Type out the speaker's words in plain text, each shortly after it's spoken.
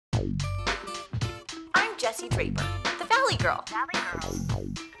Jesse Draper, the Valley Girl.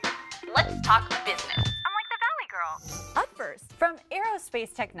 Let's talk business. I'm like the Valley Girl. Up first, from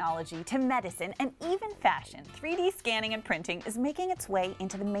aerospace technology to medicine and even fashion, 3D scanning and printing is making its way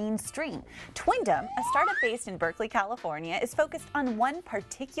into the mainstream. Twindom, a startup based in Berkeley, California, is focused on one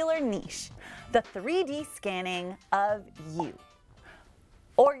particular niche, the 3D scanning of you.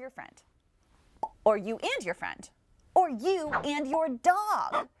 Or your friend. Or you and your friend. Or you and your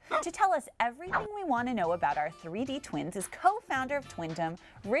dog. To tell us everything we want to know about our 3D twins is co-founder of Twindom,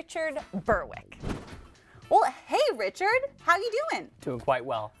 Richard Berwick. Well, hey Richard, how you doing? Doing quite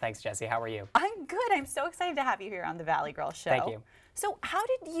well. Thanks, Jesse. How are you? I'm good. I'm so excited to have you here on the Valley Girl Show. Thank you. So how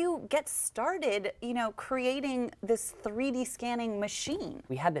did you get started, creating this 3D scanning machine?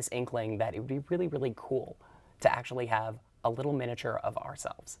 We had this inkling that it would be really, really cool to actually have a little miniature of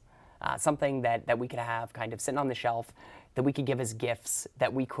ourselves. Something that we could have kind of sitting on the shelf, that we could give as gifts,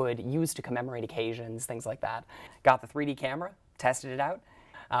 that we could use to commemorate occasions, things like that. Got the 3D camera, tested it out.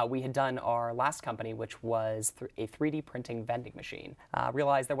 We had done our last company, which was a 3D printing vending machine.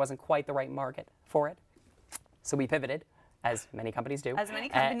 Realized there wasn't quite the right market for it, so we pivoted, as many companies do. As many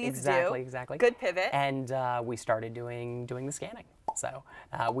companies do. Exactly. Good pivot. And we started doing the scanning. So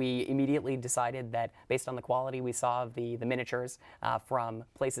we immediately decided that based on the quality we saw of the miniatures from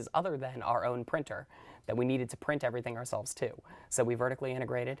places other than our own printer, that we needed to print everything ourselves too. So we vertically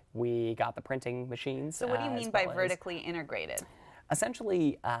integrated. We got the printing machines. So what do you mean by vertically integrated?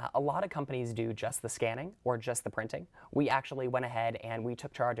 Essentially, a lot of companies do just the scanning or just the printing. We actually went ahead and we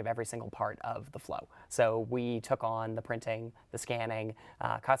took charge of every single part of the flow. So we took on the printing, the scanning,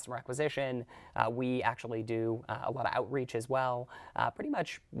 customer acquisition. We actually do a lot of outreach as well. Pretty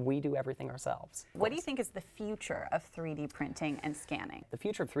much, we do everything ourselves. What do you think is the future of 3D printing and scanning? The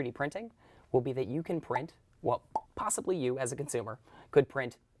future of 3D printing will be that you can print, well, possibly you as a consumer could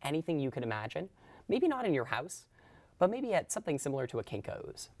print anything you could imagine. Maybe not in your house, but maybe at something similar to a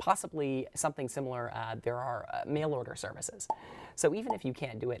Kinko's, possibly something similar. There are mail order services. So even if you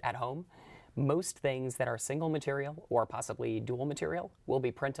can't do it at home, most things that are single material or possibly dual material will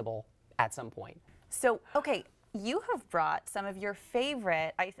be printable at some point. So, okay, you have brought some of your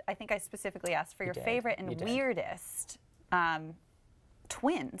favorite, I think I specifically asked for your favorite and weirdest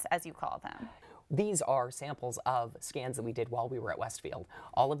twins, as you call them. These are samples of scans that we did while we were at Westfield.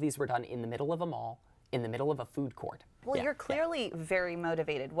 All of these were done in the middle of a mall, in the middle of a food court. Well, you're clearly very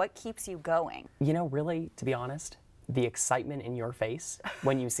motivated. What keeps you going? You know, really, to be honest, the excitement in your face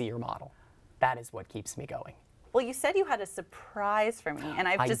when you see your model. That is what keeps me going. Well, you said you had a surprise for me, and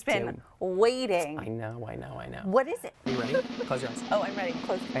I've just been waiting. I know. What is it? Are you ready? Close your eyes. Oh, I'm ready.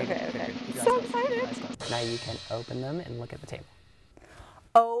 Close. Okay. So excited. Now you can open them and look at the table.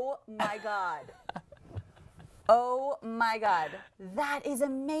 Oh my God. Oh my God. That is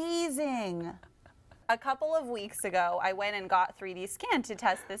amazing. A couple of weeks ago, I went and got 3D Scan to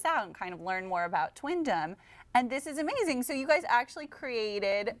test this out and kind of learn more about Twindom. And this is amazing. So you guys actually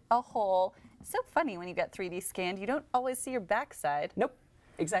created a whole, it's so funny when you get 3D scanned, you don't always see your backside. Nope,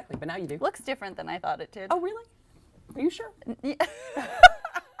 exactly, but now you do. Looks different than I thought it did. Oh, really? Are you sure? Yeah.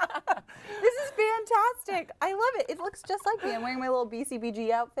 This is fantastic. I love it. It looks just like me. I'm wearing my little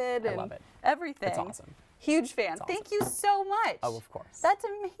BCBG outfit and I love it. Everything. It's awesome. Huge fan. Awesome. Thank you so much. Oh, of course. That's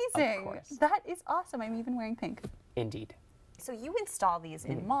amazing. Of course. That is awesome. I'm even wearing pink. Indeed. So you install these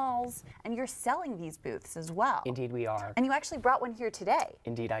in malls, and you're selling these booths as well. Indeed we are. And you actually brought one here today.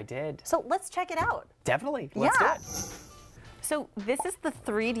 Indeed I did. So let's check it out. Definitely. Let's do it. So this is the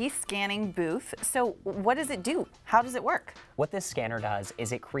 3D scanning booth. So what does it do? How does it work? What this scanner does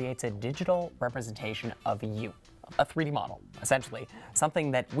is it creates a digital representation of you. A 3D model, essentially.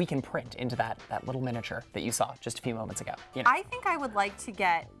 Something that we can print into that little miniature that you saw just a few moments ago. You know. I think I would like to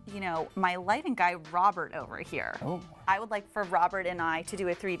get, my lighting guy, Robert, over here. Oh. I would like for Robert and I to do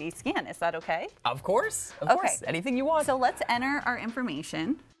a 3D scan. Is that okay? Of course. Of course. Anything you want. So let's enter our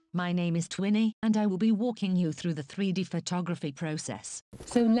information. My name is Twinny, and I will be walking you through the 3D photography process.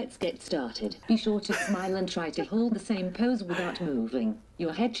 So let's get started. Be sure to smile and try to hold the same pose without moving.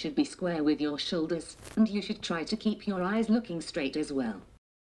 Your head should be square with your shoulders, and you should try to keep your eyes looking straight as well.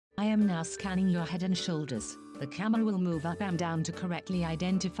 I am now scanning your head and shoulders. The camera will move up and down to correctly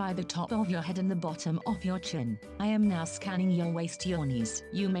identify the top of your head and the bottom of your chin. I am now scanning your waist, your knees.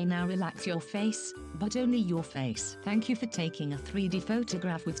 You may now relax your face, but only your face. Thank you for taking a 3D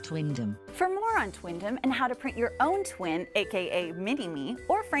photograph with Twindom. For more on Twindom and how to print your own twin, aka Mini-Me,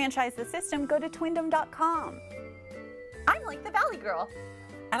 or franchise the system, go to twindom.com. I'm like the Valley Girl.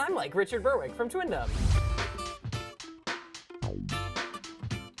 And I'm like Richard Berwick from Twindom.